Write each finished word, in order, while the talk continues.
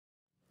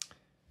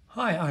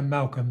Hi, I'm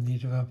Malcolm, the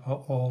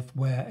developer of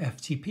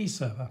FTP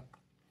Server.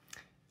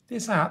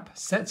 This app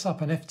sets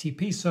up an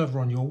FTP server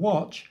on your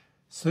watch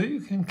so you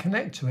can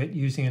connect to it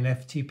using an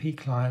FTP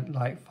client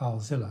like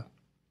FileZilla.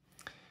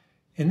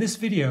 In this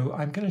video,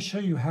 I'm going to show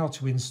you how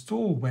to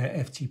install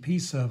FTP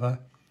Server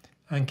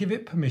and give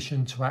it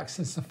permission to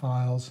access the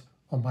files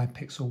on my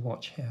Pixel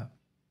watch here.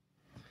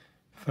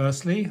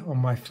 Firstly, on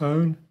my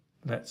phone,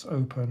 let's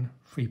open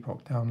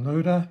FreePOC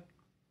Downloader,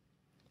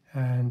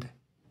 and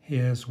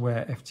here's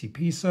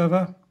FTP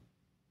Server,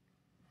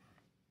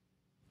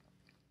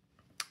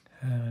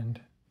 and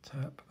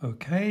tap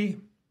OK,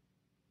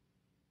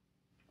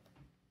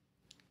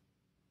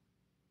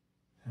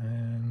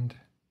 and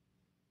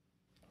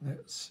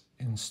let's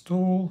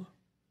install.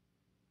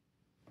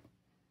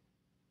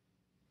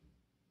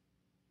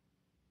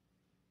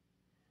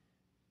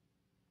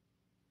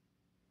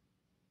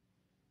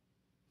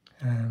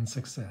 And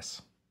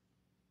success.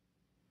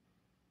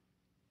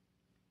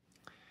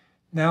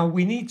 Now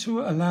we need to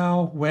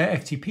allow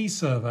FTP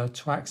Server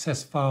to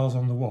access files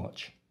on the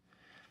watch.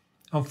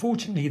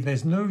 Unfortunately,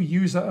 there's no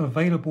user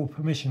available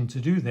permission to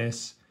do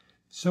this,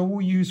 so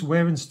we'll use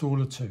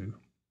WearInstaller 2.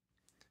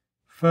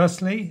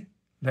 Firstly,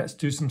 let's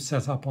do some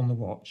setup on the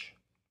watch.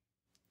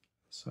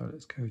 So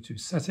let's go to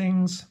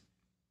Settings,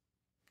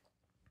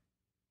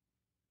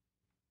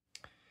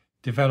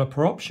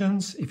 Developer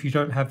Options. If you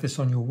don't have this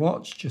on your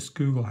watch, just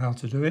Google how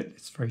to do it.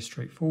 It's very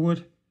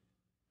straightforward.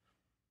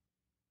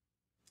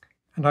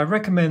 And I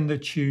recommend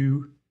that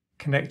you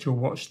connect your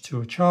watch to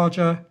a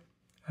charger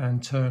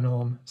and turn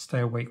on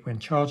Stay Awake when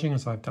charging,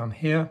 as I've done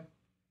here.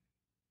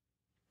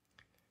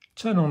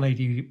 Turn on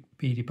ADB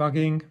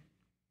debugging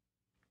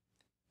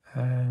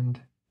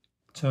and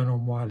turn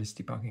on wireless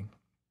debugging.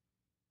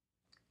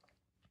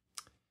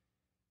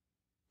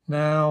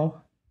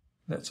 Now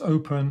let's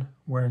open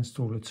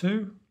WearInstaller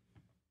 2.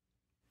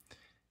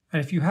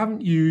 And if you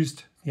haven't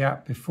used the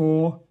app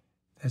before,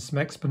 there's some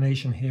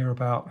explanation here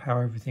about how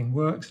everything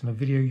works in a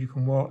video you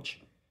can watch,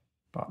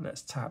 but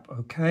let's tap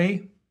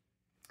OK.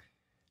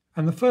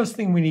 And the first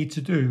thing we need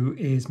to do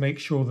is make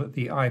sure that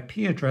the IP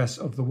address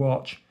of the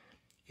watch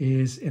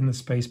is in the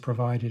space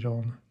provided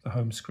on the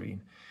home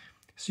screen.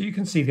 So you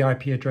can see the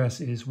IP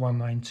address is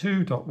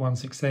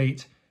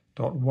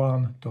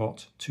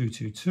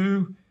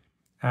 192.168.1.222,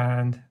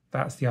 and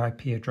that's the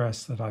IP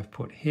address that I've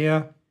put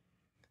here,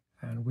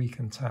 and we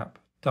can tap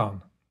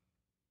Done.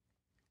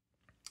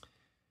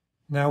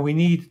 Now we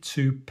need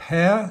to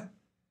pair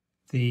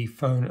the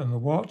phone and the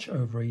watch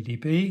over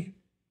ADB.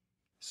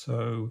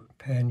 So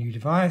pair new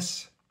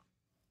device,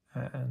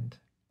 and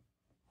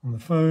on the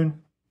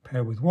phone,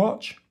 pair with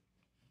watch.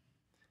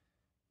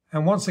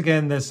 And once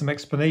again, there's some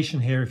explanation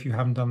here if you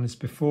haven't done this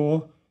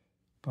before,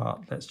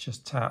 but let's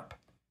just tap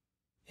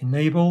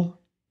Enable.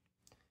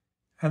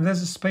 And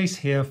there's a space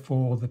here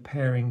for the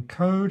pairing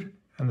code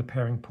and the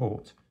pairing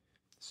port.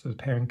 So the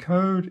pairing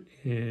code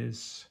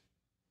is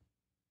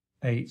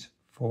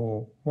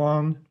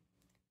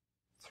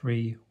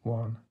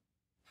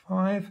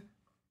 841315,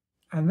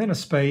 and then a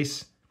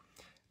space,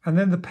 and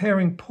then the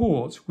pairing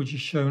port, which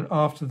is shown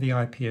after the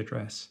IP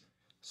address.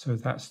 So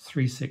that's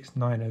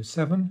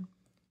 36907,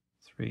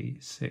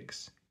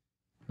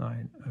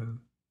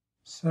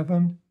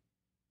 36907,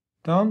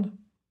 done.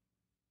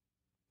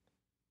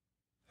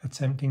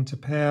 Attempting to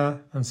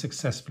pair and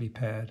successfully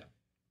paired.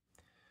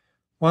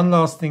 One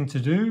last thing to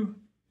do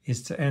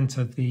is to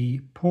enter the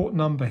port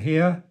number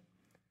here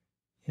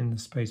in the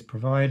space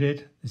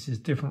provided. This is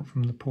different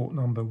from the port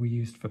number we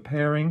used for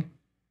pairing.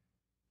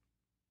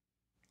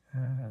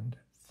 And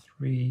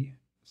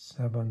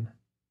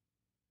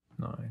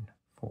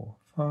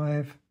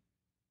 37945,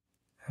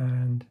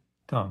 and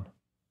done.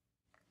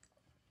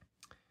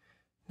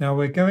 Now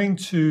we're going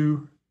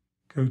to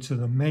go to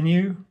the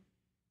menu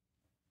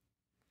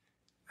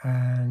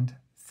and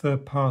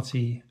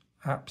third-party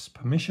apps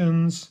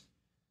permissions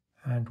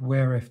and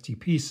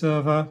FTP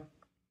Server.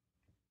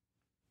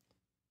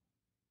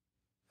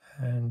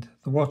 And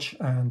the watch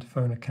and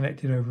phone are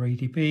connected over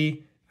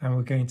ADB, and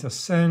we're going to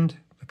send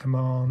the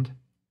command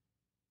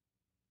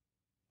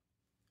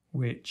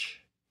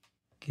which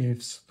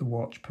gives the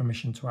watch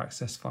permission to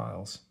access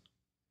files.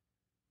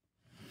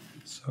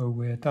 So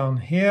we're done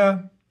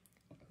here.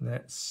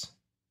 Let's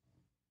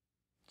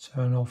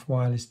turn off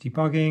wireless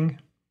debugging.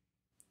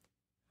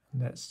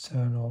 Let's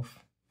turn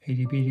off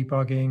ADB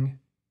debugging.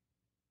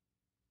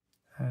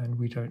 And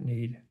we don't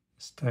need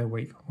Stay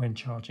Awake when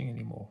charging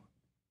anymore.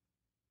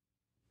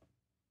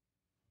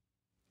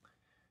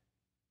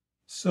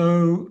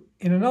 So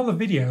in another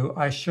video,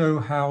 I show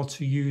how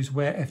to use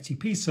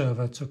FTP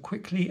Server to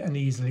quickly and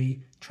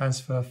easily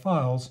transfer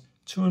files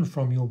to and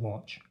from your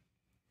watch.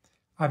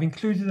 I've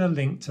included a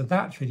link to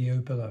that video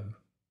below.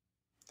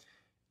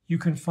 You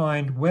can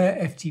find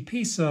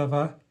FTP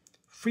Server,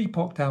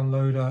 FreePOC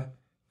Downloader,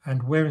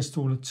 and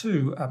WearInstaller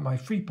 2 at my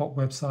FreePOC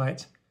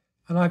website,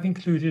 and I've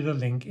included a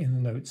link in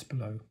the notes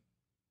below.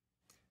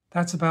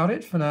 That's about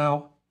it for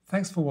now.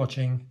 Thanks for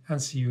watching,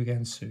 and see you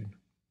again soon.